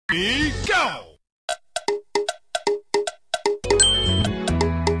Ready, go!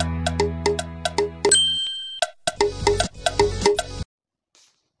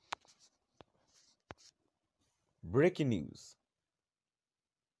 Breaking news.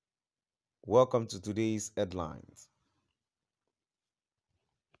 Welcome to today's headlines.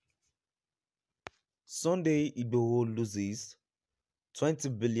 Sunday, Igboho loses 20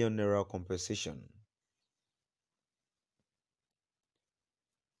 billion naira compensation.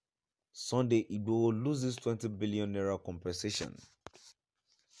 Sunday, Igboho loses 20 billion naira compensation.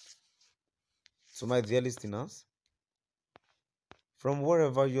 So my dear listeners, from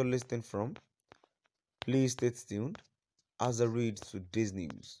wherever you're listening from, please stay tuned as I read today's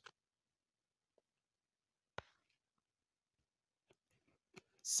news.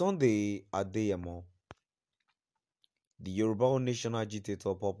 Sunday Adeyemo, the Yoruba Nation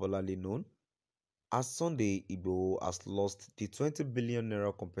agitator popularly known as Sunday Igboho, has lost the 20 billion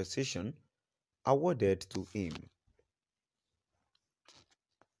naira compensation awarded to him.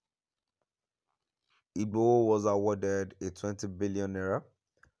 Igboho was awarded a 20 billion naira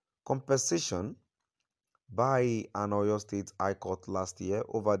compensation by an Oyo State High Court last year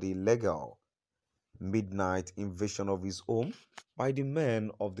over the illegal midnight invasion of his home by the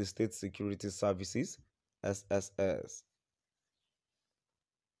men of the State Security Services, SSS.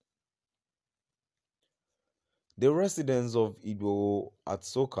 The residence of Igboho at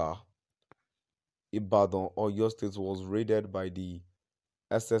Soka, Ibadan, Oyo State was raided by the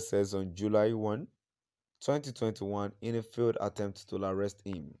SSS on July 1, 2021 in a failed attempt to arrest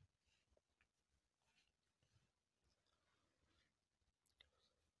him.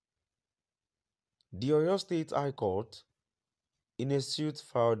 The Oyo State High Court, in a suit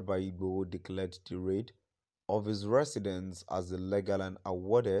filed by Igboho, declared the raid of his residence as illegal and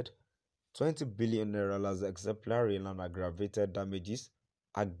awarded 20 billion naira as exemplary and aggravated damages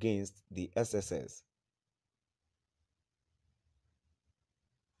against the SSS.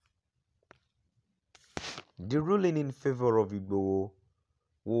 The ruling in favor of Igboho,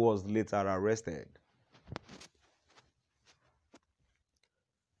 who was later arrested.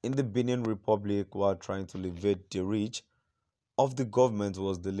 In the Benin Republic, while trying to alleviate the reach of the government,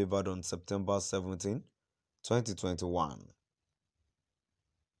 was delivered on September 17, 2021.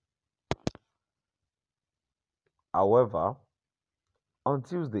 However, on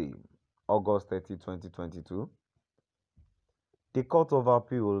Tuesday, August 30, 2022, the Court of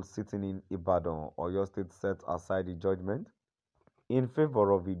Appeal sitting in Ibadan, Oyo State, set aside the judgment in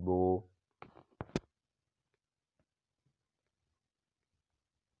favor of Igboho.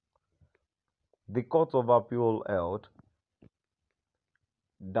 The Court of Appeal held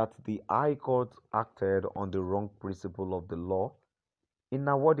that the High Court acted on the wrong principle of the law in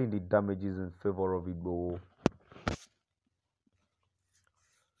awarding the damages in favor of Igboho.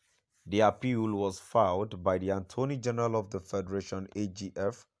 The appeal was filed by the Attorney General of the Federation,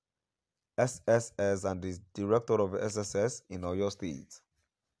 AGF, SSS, and the Director of SSS in Oyo State.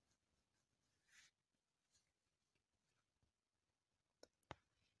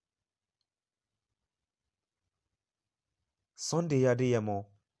 Sunday Adeyemo,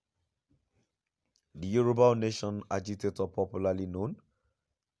 the Yoruba Nation agitator popularly known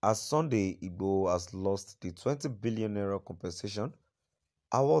as Sunday Igboho, has lost the 20 billion naira compensation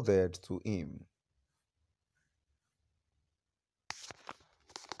awarded to him.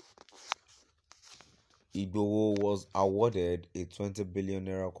 Igboho was awarded a 20 billion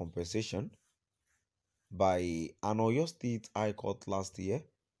naira compensation by an Oyo State High Court last year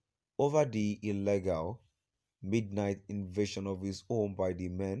over the illegal midnight invasion of his home by the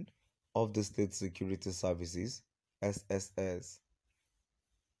men of the State Security Services, SSS.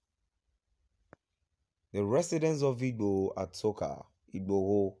 The residence of Igboho at Soka,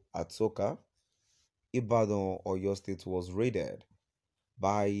 Ibadan, Oyo State, was raided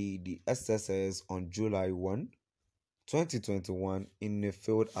by the SSS on July 1, 2021 in a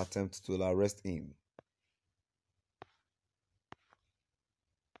failed attempt to arrest him.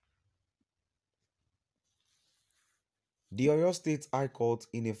 The Oyo State High Court,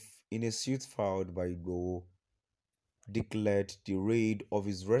 in a suit filed by Igboho, declared the raid of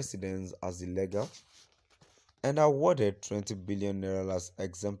his residence as illegal and awarded 20 billion naira as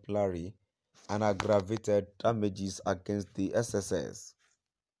exemplary and aggravated damages against the SSS.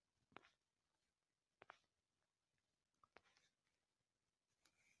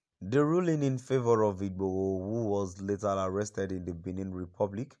 The ruling in favor of Igboho, who was later arrested in the Benin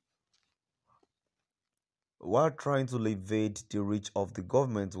Republic, while trying to evade the reach of the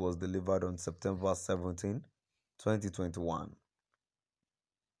government, was delivered on September 17, 2021.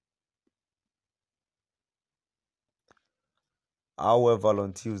 However,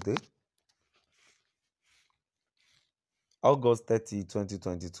 on Tuesday, August 30,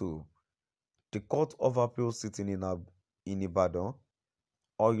 2022, the Court of Appeal sitting in Ibadan,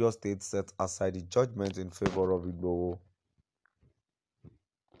 Oyo State, set aside the judgment in favor of Igboho.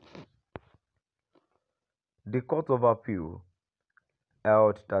 The Court of Appeal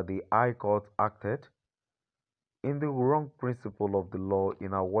held that the High Court acted in the wrong principle of the law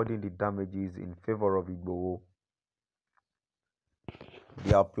in awarding the damages in favor of Igboho.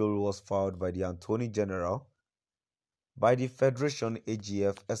 The appeal was filed by the Attorney General, by the Federation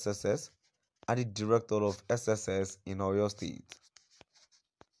AGF SSS, and the Director of SSS in Oyo State.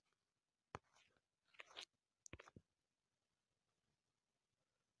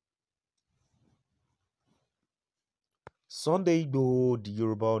 Sunday Igboho, the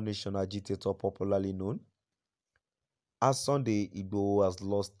Yoruba Nation agitator popularly known as Sunday Igboho, has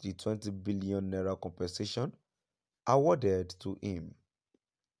lost the 20 billion naira compensation awarded to him.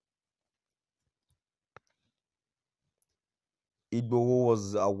 Igboho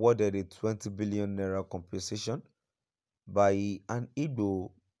was awarded a 20 billion naira compensation by an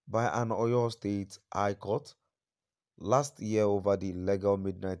Oyo State High Court last year over the illegal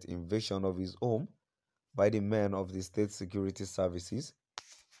midnight invasion of his home by the men of the State Security Services,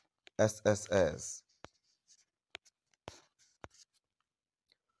 SSS.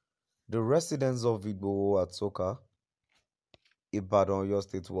 The residence of Igboho at Soka, Ibadan, Oyo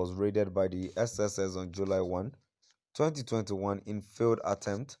State, was raided by the SSS on July 1, 2021 in failed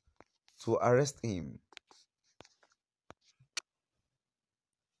attempt to arrest him.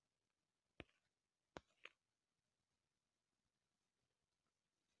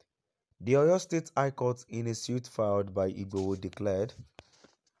 The Oyo State High Court, in a suit filed by Igboho, declared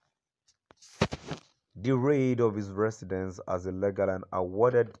the raid of his residence as illegal and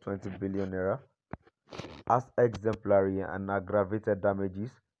awarded 20 billion naira as exemplary and aggravated damages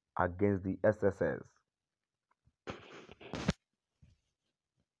against the SSS.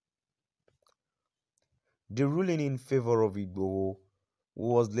 The ruling in favor of Igboho, who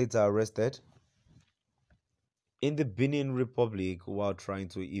was later arrested in the Benin Republic while trying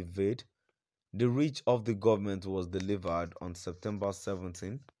to evade the reach of the government, was delivered on September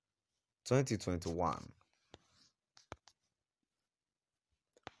 17, 2021.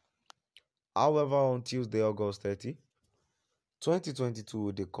 However, on Tuesday, August 30,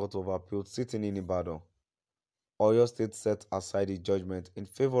 2022, the Court of Appeal sitting in Ibadan, Oyo State, set aside a judgment in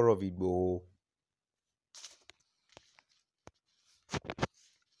favor of Igboho.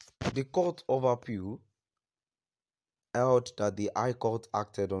 The Court of Appeal held that the High Court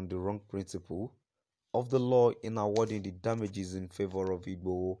acted on the wrong principle of the law in awarding the damages in favor of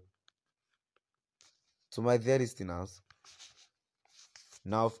Igboho. To my dear listeners,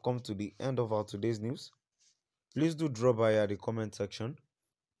 now I've come to the end of our today's news. Please do drop by at the comment section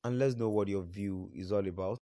and let's know what your view is all about.